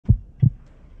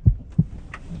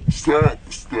Stop.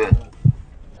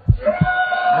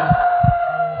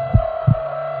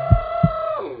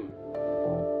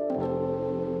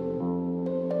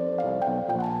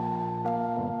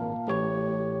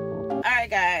 Alright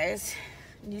guys,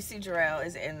 you see Jarrell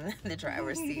is in the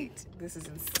driver's seat. This is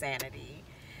insanity.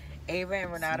 Ava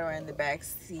and Renato are in the back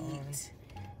seat.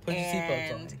 Put your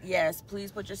seatbelts on. Yes,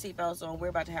 please put your seatbelts on. We're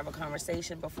about to have a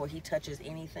conversation before he touches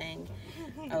anything.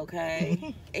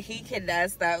 Okay? He cannot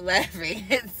stop laughing.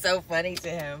 It's so funny to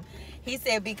him. He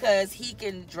said because he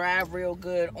can drive real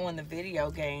good on the video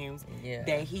games,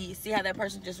 that he see how that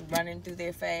person just running through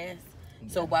there fast.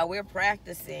 So while we're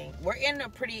practicing, we're in a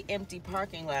pretty empty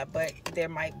parking lot, but there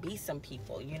might be some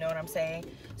people, you know what I'm saying?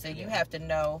 So you have to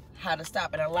know how to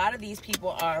stop. And a lot of these people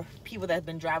are people that have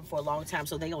been driving for a long time,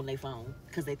 so they on their phone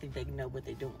because they think they know what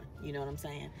they're doing. You know what I'm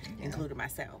saying? Including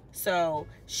myself. So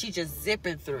she just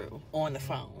zipping through on the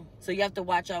phone. So you have to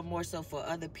watch out more so for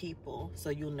other people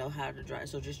so you'll know how to drive.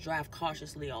 So just drive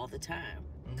cautiously all the time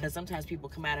because sometimes people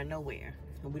come out of nowhere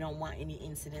and we don't want any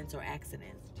incidents or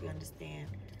accidents. Do you understand?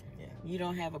 You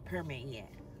don't have a permit yet.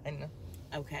 I know.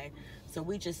 Okay. So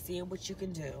we just seeing what you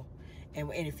can do.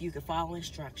 And if you can follow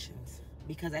instructions.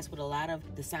 Because that's what a lot of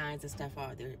the signs and stuff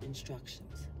are. They're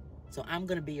instructions. So I'm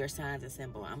going to be your signs and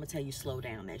symbol. I'm going to tell you slow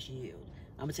down. That's yield.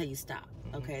 I'm going to tell you stop.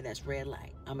 Okay. That's red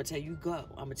light. I'm going to tell you go.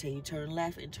 I'm going to tell you turn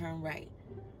left and turn right.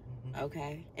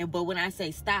 Okay. But when I say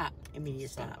stop,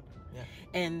 immediate stop. Yeah.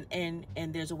 And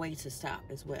there's a way to stop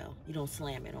as well. You don't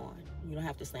slam it on. You don't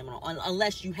have to slam it on.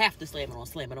 Unless you have to slam it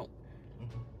on.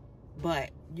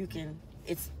 But you can,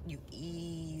 you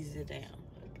ease it down.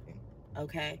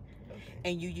 Okay?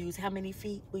 And you use how many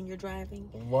feet when you're driving?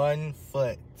 1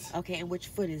 foot. Okay, and which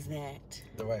foot is that?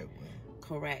 The right one.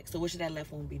 Correct. So what should that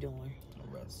left one be doing?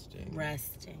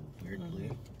 Resting.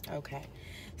 Weirdly. Okay.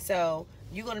 So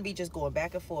you're going to be just going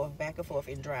back and forth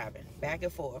in driving. Back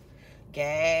and forth.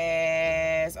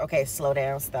 Gas. Okay, slow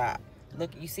down, stop.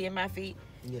 Look, you see in my feet?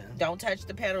 Yeah. Don't touch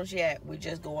the pedals yet. We're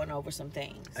just going over some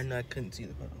things. I know I couldn't see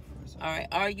the pedal first. All right.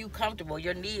 Are you comfortable?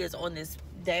 Your knee is on this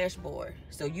dashboard.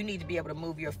 So you need to be able to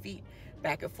move your feet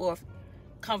back and forth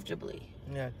comfortably.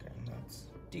 Yeah, okay. That's...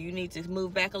 Do you need to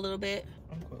move back a little bit?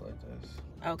 I'm good like this.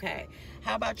 Okay.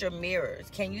 How about your mirrors?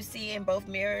 Can you see in both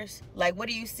mirrors? Like, what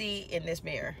do you see in this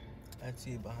mirror? I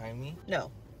see behind me. No.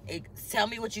 Tell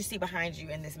me what you see behind you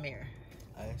in this mirror.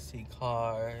 I see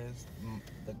cars,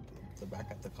 the back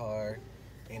of the car,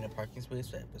 in a parking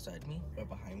space right beside me or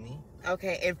behind me.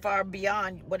 Okay, and far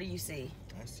beyond, what do you see?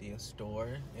 I see a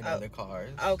store and other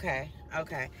cars. Okay.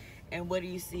 And what do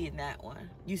you see in that one?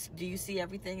 Do you see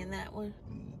everything in that one?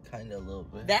 Kind of a little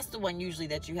bit. That's the one usually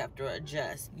that you have to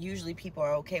adjust. Usually people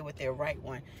are okay with their right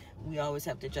one. We always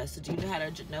have to adjust. So do you know how to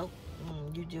adjust? Nope.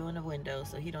 You're doing the window,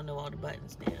 so he don't know all the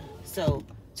buttons now. So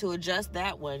to adjust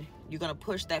that one, you're going to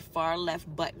push that far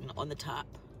left button on the top.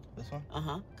 This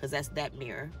one? Because that's that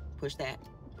mirror. Push that.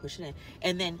 Push it in.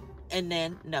 And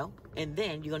then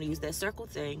you're going to use that circle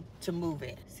thing to move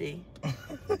it. See?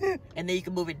 And then you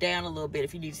can move it down a little bit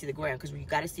if you need to see the ground, because you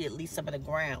got to see at least some of the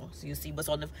ground so you see what's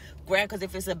on the ground. Because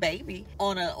if it's a baby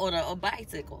on a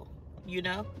bicycle, you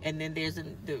know, and then there's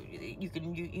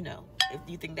you know, if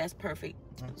you think that's perfect.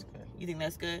 That's good. You think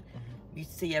that's good? You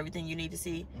see everything you need to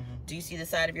see? Do you see the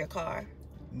side of your car?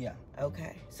 Yeah.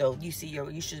 Okay. So you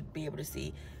should be able to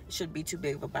see. It shouldn't be too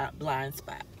big of a blind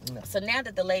spot. No. So now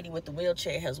that the lady with the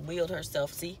wheelchair has wheeled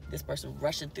herself, see this person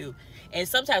rushing through. And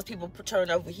sometimes people turn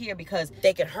over here because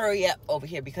they can hurry up over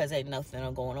here because ain't nothing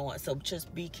going on. So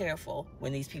just be careful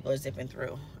when these people are zipping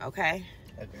through. Okay?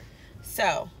 Okay.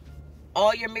 So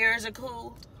all your mirrors are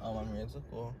cool? All my mirrors are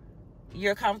cool.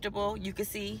 You're comfortable? You can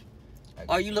see?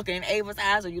 Are you looking in Ava's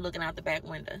eyes or are you looking out the back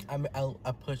window?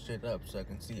 I pushed it up so I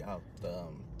can see out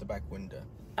the back window.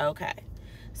 Okay.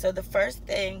 So the first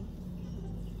thing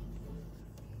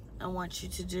I want you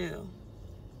to do,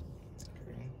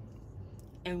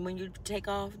 and when you take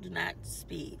off, do not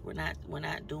speed. We're not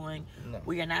doing. No.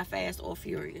 We are not fast or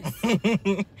furious.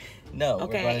 No.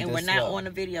 Okay, and we're not on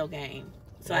a video game.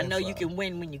 So I know you can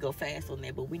win when you go fast on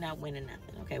there, but we're not winning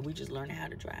nothing. Okay, we're just learning how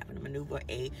to drive and maneuver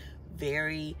a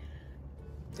very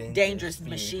dangerous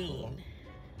machine.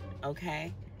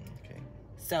 Okay.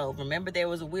 So remember, there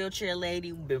was a wheelchair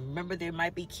lady. Remember, there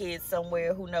might be kids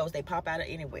somewhere. Who knows? They pop out of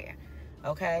anywhere.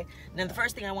 Okay. Now the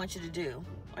first thing I want you to do.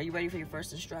 Are you ready for your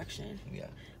first instruction? Yeah.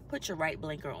 Put your right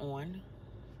blinker on.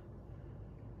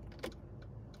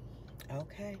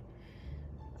 Okay.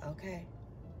 Okay.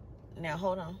 Now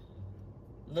hold on.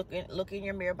 Look in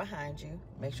your mirror behind you.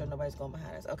 Make sure nobody's going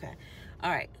behind us. Okay.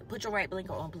 All right. Put your right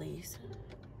blinker on, please.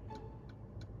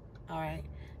 All right.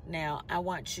 Now I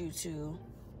want you to.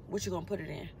 What you gonna put it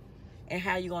in, and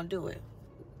how you gonna do it?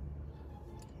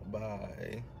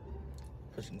 by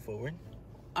pushing forward.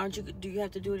 Do you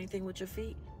have to do anything with your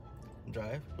feet?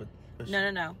 Drive with push.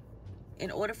 No.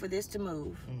 In order for this to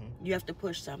move, you have to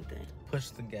push something.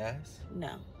 Push the gas.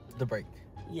 No. The brake.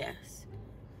 Yes.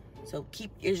 So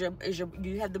do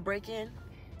you have the brake in?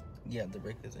 Yeah, the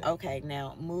brake is in. Okay,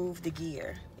 now move the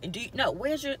gear. And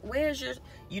where's your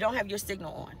you don't have your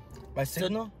signal on. My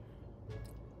signal?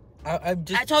 So,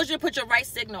 I told you to put your right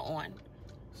signal on.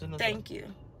 Thank on. you.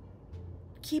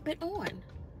 Keep it on.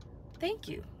 Thank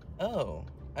you. Oh,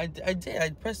 I did. I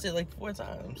pressed it like 4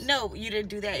 times. No, you didn't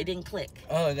do that. It didn't click.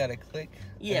 Oh, I gotta click?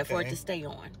 Yeah, okay. for it to stay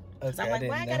on. Okay, I'm like,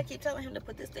 why I know. gotta keep telling him to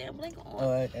put this damn blinker on?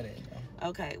 Oh, I didn't know.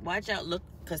 Okay, watch out. Look,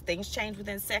 because things change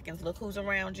within seconds. Look who's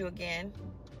around you again.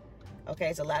 Okay,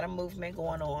 it's a lot of movement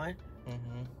going on.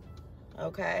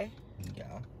 Okay.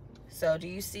 Yeah. So do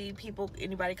you see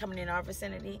anybody coming in our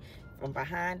vicinity? From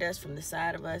behind us, from the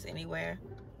side of us, anywhere?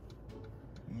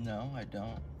 No, I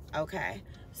don't. Okay.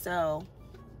 So,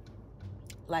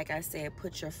 like I said,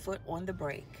 put your foot on the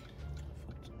brake.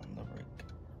 Foot on the brake.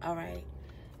 All right.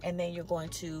 And then you're going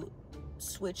to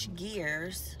switch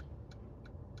gears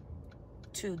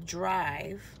to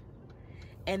drive.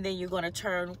 And then you're going to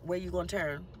turn. Where you going to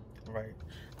turn? Right.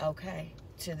 Okay.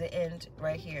 To the end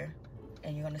right here.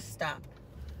 And you're going to stop.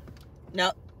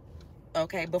 No.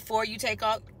 Okay. Before you take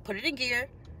off, put it in gear.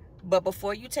 But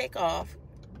before you take off,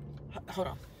 hold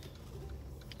on.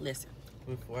 Listen.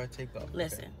 Before I take off.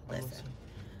 Listen. Okay. Listen.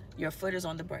 Your foot is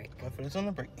on the brake. My foot is on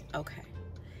the brake. Okay.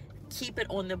 Keep it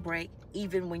on the brake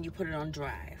even when you put it on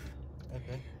drive.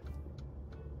 Okay.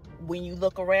 When you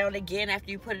look around again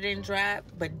after you put it in drive,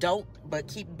 but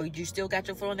you still got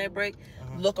your foot on that brake,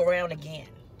 look around again.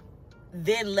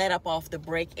 Then let up off the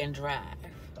brake and drive.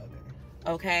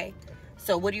 Okay?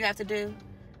 So what do you have to do?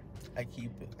 I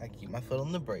keep my foot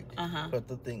on the brake. Put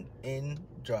the thing in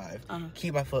drive.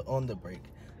 Keep my foot on the brake.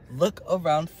 Look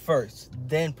around first,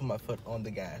 then put my foot on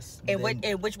the gas. And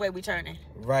which way we turning?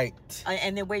 Right.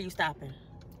 And then where you stopping?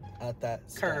 At that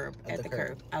curb. At the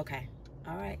curb. Okay.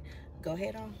 All right. Go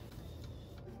ahead on.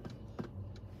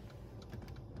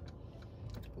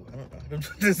 I don't know how to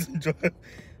put this in drive.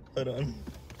 Hold on.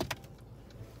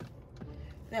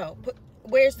 No.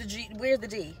 Where's the G? Where's the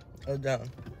D? Oh, down.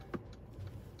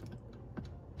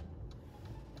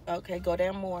 Okay. Go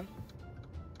down more.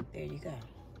 There you go.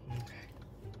 Okay.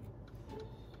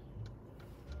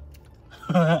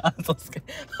 I'm so scared.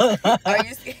 Are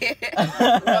you scared? You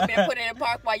want me to put it in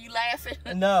park while you laughing?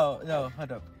 No,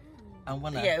 hold up. I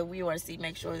wanna. Yeah, we want to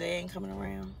make sure they ain't coming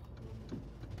around.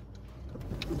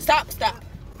 Stop.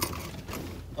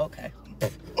 Okay.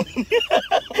 Wait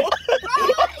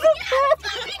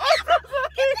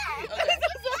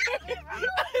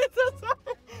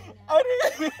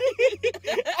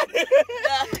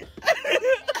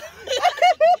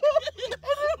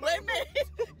a minute.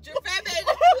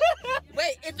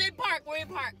 Wait, it's in park. We're in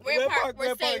park. We're in park.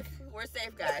 We're safe. We're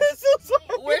safe, guys.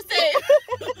 We're safe.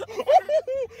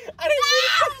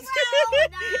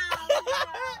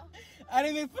 I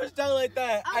didn't mean to push down like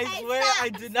that. Okay, I swear stop, I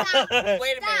did not.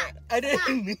 Wait a minute. I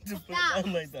didn't mean to push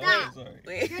down like that. I'm sorry.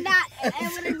 Wait. You're not.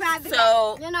 I'm gonna grab it.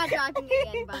 So- You're not dropping it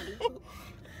again, buddy.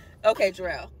 Okay,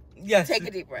 Jarrell. Yes. Take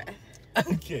a deep breath.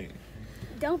 Okay.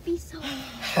 Don't be so.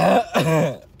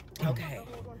 Okay. Hold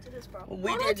on to this, bro.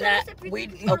 We Hold on did to not. this if you We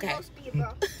think you're okay. low speed, bro.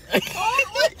 Hold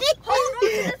on to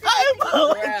this. I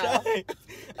apologize.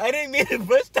 I didn't mean to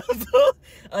push down so.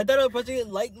 I thought I was pushing it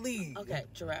lightly. Okay,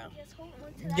 Jarrell. Just hold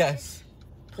on to that. Yes.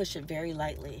 Push it very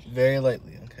lightly. Very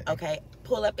lightly. Okay. Okay.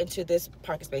 Pull up into this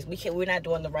parking space. We're not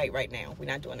doing the right now. We're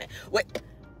not doing that. Wait.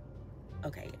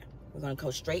 Okay. Yeah. We're gonna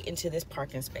go straight into this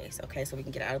parking space. Okay, so we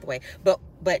can get out of the way. But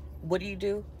what do you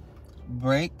do?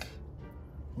 Brake.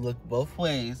 Look both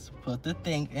ways. Put the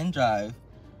thing in drive.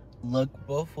 Look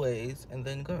both ways and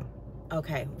then go.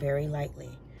 Okay, very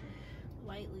lightly.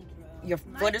 Lightly drive. Your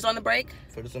foot is on the brake.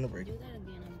 Foot is on the brake. Do that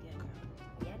again.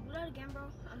 Yeah, do that again, bro.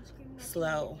 I'm screaming. at you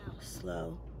Slow, right now.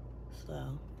 slow,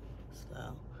 slow,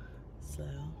 slow,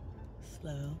 slow,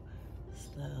 slow, slow,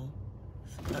 slow.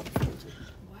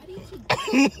 Why do you keep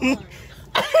doing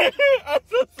I'm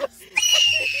so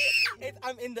sorry.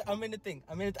 I'm in the thing.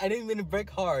 I didn't mean to brake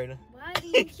hard. Why do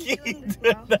you keep doing this,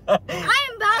 bro? that. I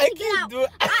am about to get out.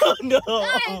 Oh no.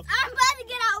 Guys, I'm about to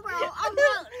get out, bro. I'm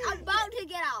about to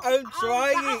get out. I'm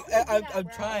trying. I'm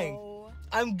trying.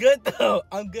 I'm good though.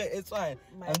 I'm good. It's fine.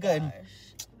 I'm good. Gosh.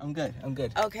 I'm good. I'm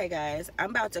good. Okay, guys,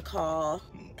 I'm about to call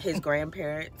his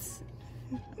grandparents,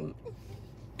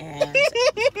 and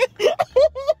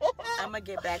I'm gonna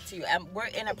get back to you. We're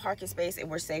in a parking space, and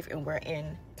we're safe, and we're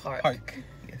in park. Park.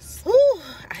 Yes. Whew,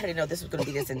 I didn't know this was gonna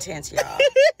be this intense, y'all.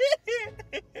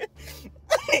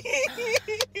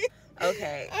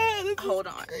 Okay. Hold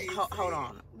on. Hold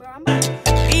on. Bro, I'm about to...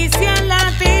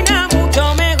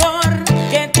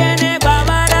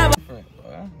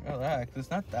 Relax, it's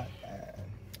not that bad.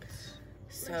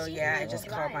 So yeah, I just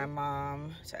called my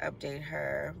mom to update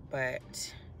her,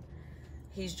 but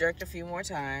he's jerked a few more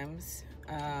times.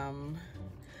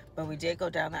 But we did go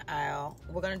down the aisle.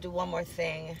 We're gonna do one more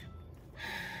thing.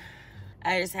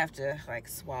 I just have to like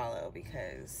swallow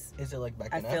because is it like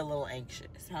backing I feel a little anxious,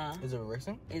 huh? Is it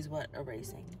reversing? Is what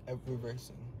erasing?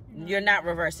 Reversing. You're not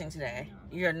reversing today.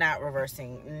 You're not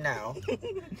reversing. No.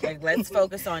 Like, let's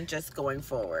focus on just going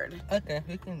forward. Okay,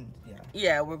 we can. Yeah.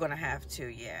 Yeah, we're gonna have to.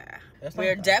 Yeah,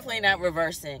 we're definitely not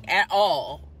reversing at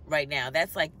all right now.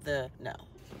 That's like the no.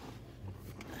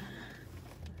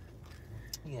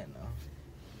 Yeah,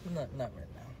 no, not right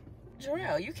now.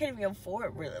 Jarrell, you can't even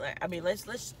afford really. Like, I mean, let's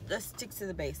stick to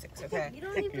the basics, okay? You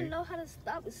don't even know how to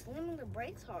stop. It's slamming the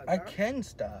brakes hard, I bro. can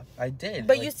stop. I did.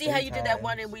 But like, you see how you did that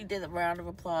one, and we did a round of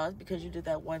applause because you did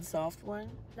that one soft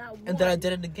one. And then I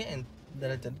did it again.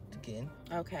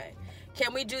 Okay.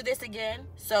 Can we do this again?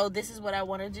 So this is what I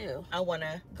want to do. I want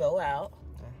to go out,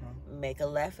 make a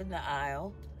left in the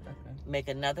aisle, make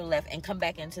another left, and come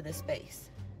back into the space.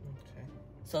 Okay.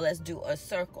 So let's do a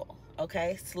circle,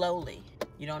 okay? Slowly.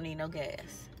 You don't need no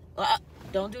gas. Well,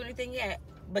 don't do anything yet,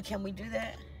 but can we do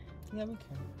that? Yeah, we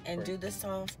can. And do the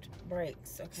soft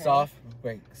brakes, okay? Soft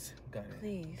brakes. Got it.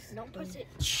 Please. Don't push it.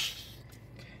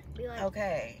 Be like,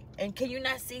 okay. And can you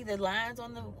not see the lines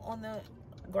on the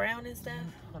ground and stuff?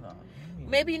 Hold on.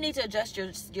 Maybe you need to adjust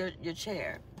your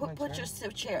chair. Put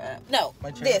your chair up. No, My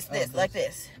chair? this, Oh, like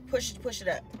this. Push it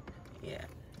up. Yeah.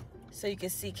 So you can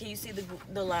see. Can you see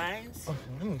the lines? Okay,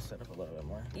 let me set up a little bit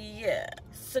more. Yeah.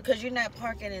 So, cause you're not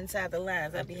parking inside the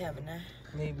lines, I'd be having that.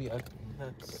 Maybe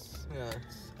that's okay.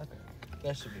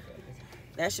 That should be good.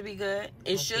 That should be good.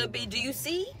 It should be. Do you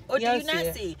see or do you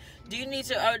not see? Do you need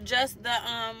to adjust the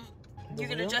you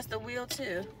can adjust the wheel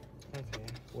too. Okay.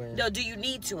 Where? No, do you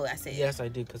need to? I said. Yes, I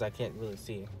do because I can't really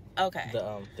see. Okay.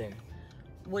 The thing.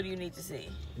 What do you need to see?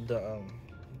 The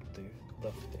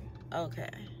left thing. Okay.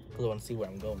 Because I want to see where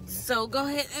I'm going. You know? So go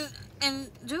ahead and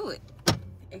do it.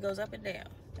 It goes up and down,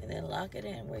 and then lock it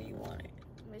in where you want it.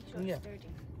 make sure it's sturdy.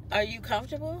 Are you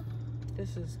comfortable?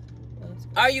 This is.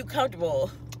 Are you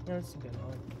comfortable? That's good. I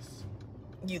like this.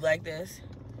 You like this?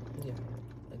 Yeah.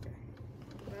 Okay.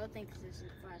 Bro thinks this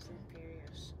is Fast and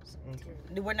Furious.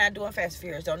 Okay. We're not doing Fast and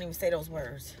Furious. Don't even say those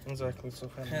words. Exactly. So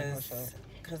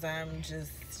Cause I'm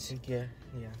just. Yeah.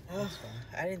 That's fine.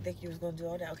 I didn't think you was gonna do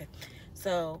all that. Okay.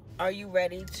 So, are you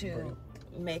ready to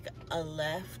make a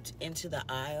left into the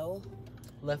aisle?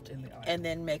 Left in the aisle. And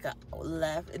then make a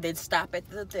left. Then stop at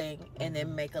the thing, and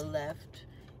then make a left,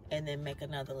 and then make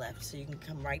another left, so you can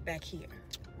come right back here.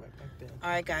 Right back there. All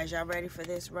right, guys, y'all ready for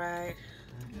this ride?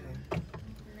 Okay.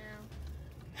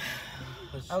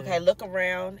 No. Okay, look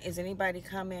around. Is anybody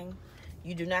coming?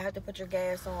 You do not have to put your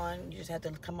gas on. You just have to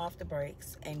come off the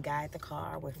brakes and guide the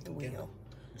car with the wheel.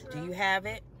 Do you have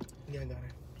it? Yeah, I got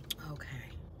it. Okay.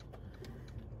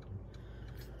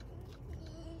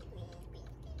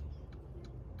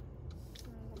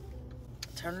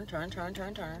 Turn.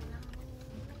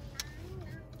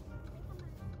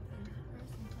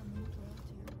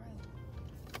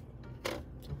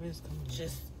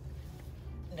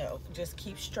 Just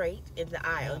keep straight in the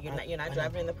aisle. You're not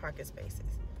driving in the parking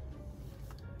spaces.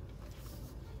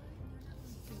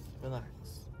 Relax.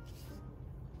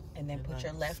 And then put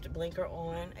your left blinker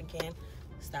on again.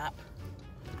 Stop.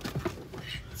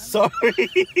 Sorry.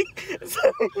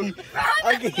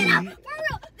 Okay.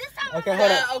 Okay,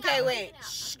 hold on. Okay, wait.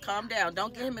 Shh, calm down.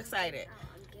 Don't get him excited.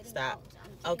 Stop.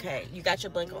 Okay, you got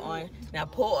your blinker on. Now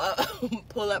pull up,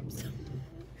 pull up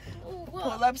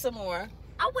some more.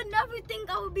 I would never think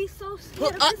I would be so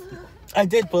scared. Pull up. I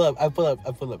did pull up. I pull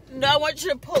up. No, I want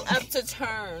you to pull up to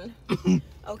turn.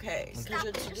 Okay, because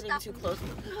you're getting too close.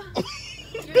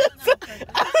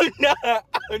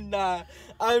 I'm not.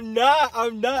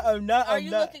 Are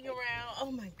you looking around?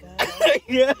 Oh my god.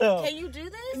 Yeah. Can you do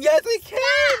this? Yes, I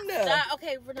can. Stop.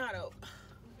 Okay, Renato.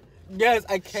 Yes,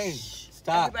 I can.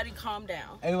 Stop. Everybody calm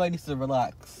down. Everybody needs to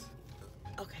relax.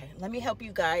 Okay, let me help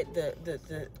you guide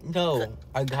the No,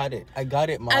 I got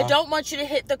it, Mom. I don't want you to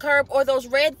hit the curb or those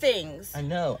red things. I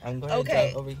know. I'm going to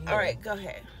drive over here. All right, go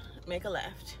ahead. Make a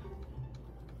left.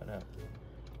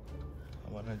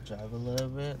 I want to drive a little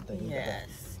bit. Then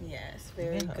Yes,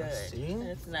 very good. See?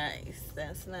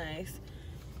 That's nice.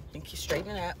 And keep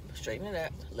straighten it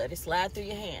up. Let it slide through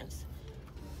your hands.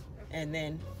 And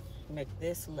then make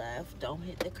this left. Don't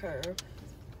hit the curb.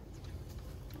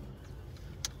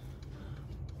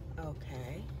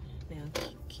 Okay. Now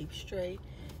keep straight.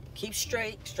 Keep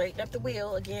straighten up the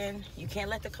wheel. Again, you can't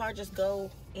let the car just go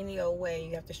any old way.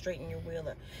 You have to straighten your wheel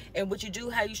up. And what you do,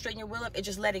 how you straighten your wheel up, it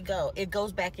just let it go. It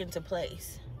goes back into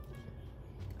place.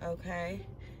 Okay?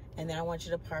 And then I want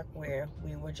you to park where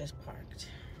we were just parked.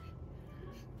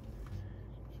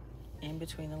 In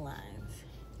between the lines.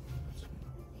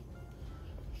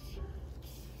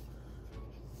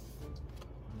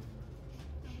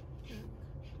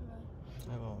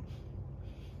 I won't.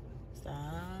 Stop.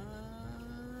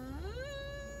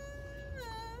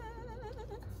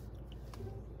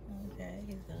 Okay,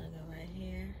 he's gonna go right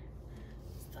here.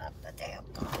 Stop the damn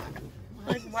car.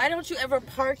 Like, why don't you ever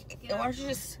park? Why don't you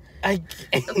just...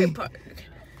 Okay, park.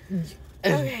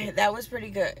 Okay, that was pretty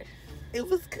good. It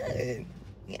was good.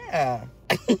 Yeah.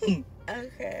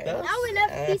 Okay. I would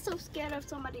never be so scared of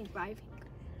somebody driving.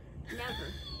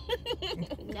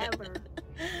 Never. Never.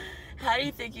 How do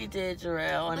you think you did,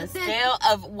 Jarrell? On a But then- scale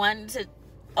of 1 to...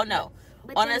 Oh, no.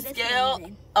 But On then a this scale...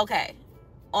 one, Okay.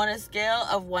 On a scale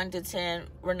of 1 to 10,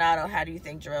 Renato, how do you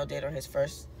think Jarrell did on his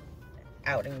first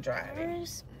outing driving?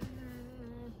 First,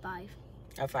 5.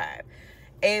 A 5.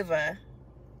 Ava,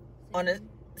 on a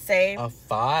same... A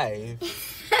 5.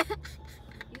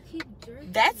 You keep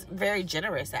jerking. That's very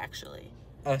generous, actually.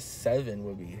 A 7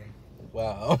 would be.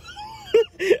 Wow.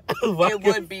 It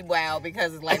would be wow,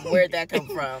 because it's like, where'd that come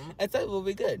from? A 7 would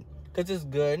be good. Because it's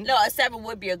good. No, a 7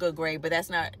 would be a good grade, but that's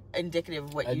not indicative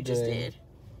of what you just did.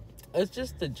 It's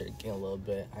just the jerking a little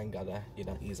bit. I ain't gotta,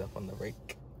 ease up on the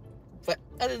brake. But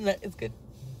other than that, it's good.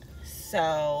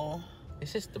 So,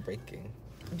 It's just the braking.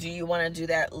 do you want to do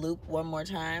that loop one more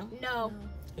time? No.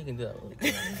 You can do that.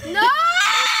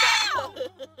 No!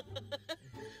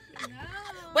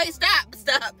 Wait, stop.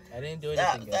 I didn't do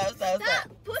Stop, anything. Guys. stop.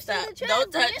 Stop pushing Stop. the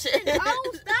Don't touch transmission. it.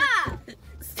 Oh, stop.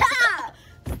 Stop.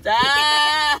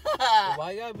 Stop.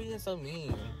 Why y'all being so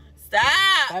mean?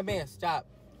 Stop. That man, stop.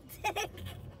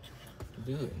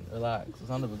 Dude, relax. It's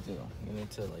not a big deal. You need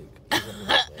to, please.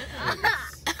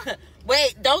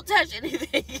 Wait, don't touch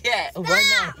anything yet. Why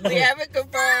not? We haven't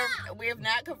confirmed. We have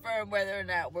not confirmed whether or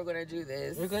not we're going to do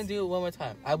this. We're going to do it one more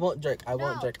time. I won't jerk. I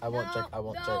won't jerk. I won't jerk. I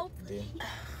won't no. jerk, dude. Oh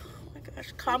my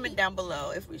gosh. Comment down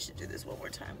below if we should do this one more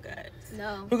time, guys.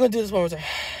 No. We're going to do this one more time.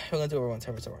 We're going to do it one more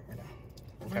time right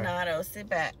now. Okay. Renato, sit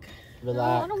back.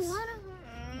 Relax. I don't want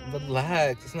to.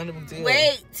 Relax. It's not a big deal.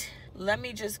 Wait. Let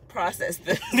me just process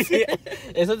this.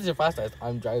 It's not your process.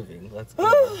 I'm driving. Let's go.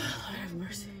 Lord have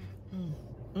mercy.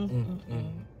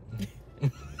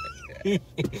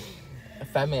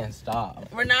 Fat man, stop.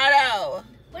 Renato.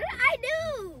 What did I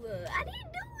do? I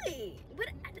didn't do it. But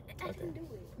I didn't do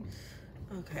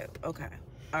it. Okay.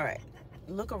 All right.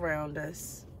 Look around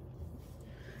us.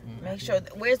 Make sure.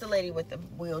 Where's the lady with the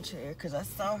wheelchair? Because I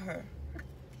saw her.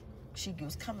 She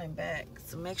was coming back.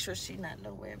 So make sure she's not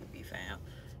nowhere to be found.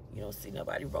 You don't see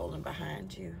nobody rolling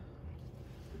behind you.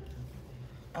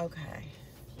 Okay.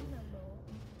 She's not low.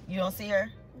 You don't see her?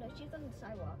 No, she's on the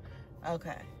sidewalk.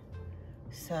 Okay.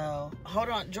 So, hold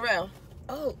on, Jarrell.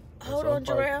 Oh, hold all on,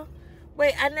 part- Jarrell.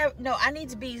 Wait, I need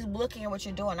to be looking at what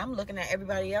you're doing. I'm looking at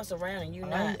everybody else around and you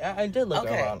not. I did look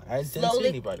Okay. around. I didn't Slowly- see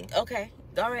anybody. Okay.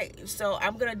 All right. So,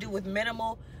 I'm going to do with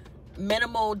minimal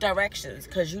directions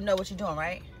because you know what you're doing,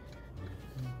 right?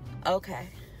 Okay.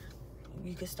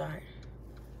 You can start.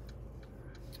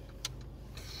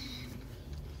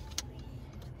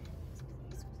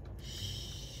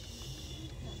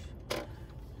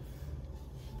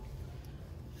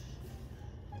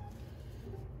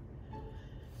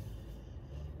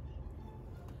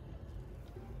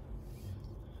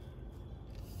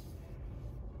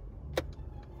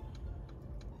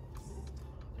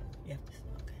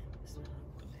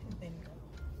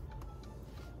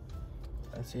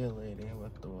 I see a lady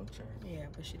with the wheelchair. Yeah,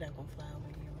 but she's not gonna fly over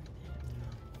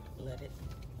you right there.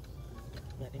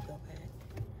 Let it go back.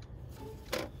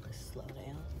 Slow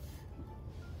down.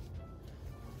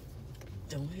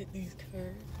 Don't hit these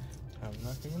curves. I'm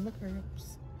not hitting the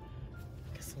curbs.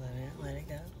 Slow down. Let it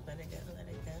go. Let it go. Let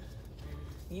it go.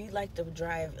 You like to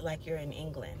drive like you're in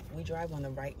England. We drive on the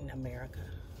right in America.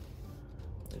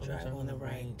 We drive on the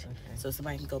right, Okay. so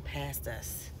somebody can go past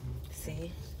us.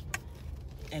 See?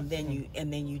 And then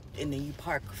you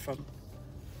park from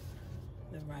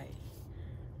the right.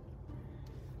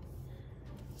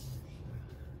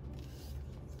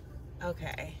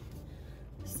 Okay.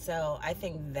 So I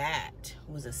think that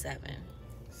was a 7.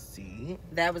 See?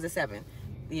 That was a 7.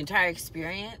 The entire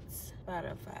experience, about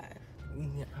a 5.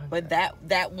 Yeah, But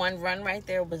that one run right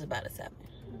there was about a 7.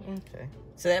 Okay.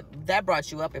 So that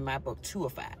brought you up in my book to a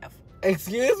 5.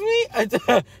 Excuse me?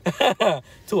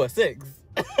 To a 6.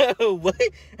 What?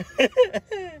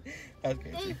 That's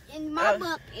crazy. In my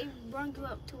book, it brought you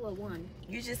up to a 1.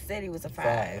 You just said he was a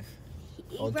 5.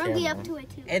 It On brought me camera. up to a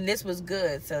 2. And this was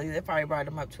good, so they probably brought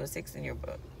him up to a 6 in your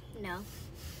book. No.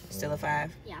 Still a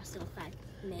 5? Yeah, still a 5.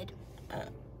 Mid.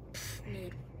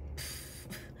 Mid.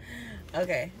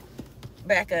 Okay.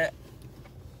 Back up.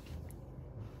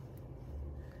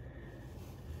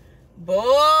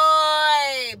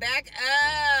 Boy! Back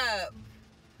up!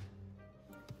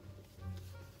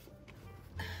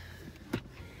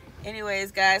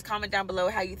 Anyways, guys, comment down below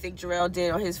how you think Jarrell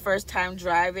did on his first time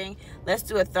driving. Let's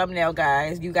do a thumbnail,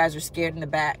 guys. You guys are scared in the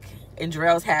back, and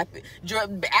Jarrell's happy.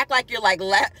 Act like you're like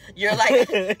you're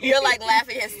like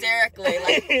laughing hysterically.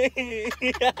 Like,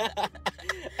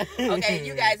 okay,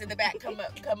 you guys in the back, come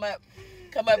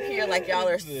up here like y'all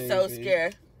are so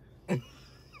scared.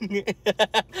 Hey,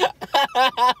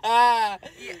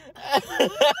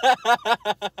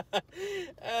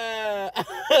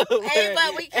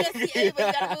 but we can't see it, but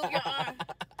you gotta move your arm.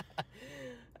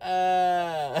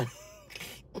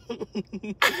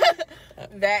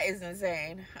 That is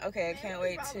insane. Okay, I can't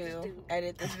wait to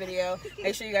edit this video.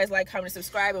 Make sure you guys like, comment, and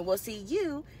subscribe, and we'll see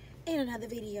you in another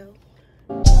video.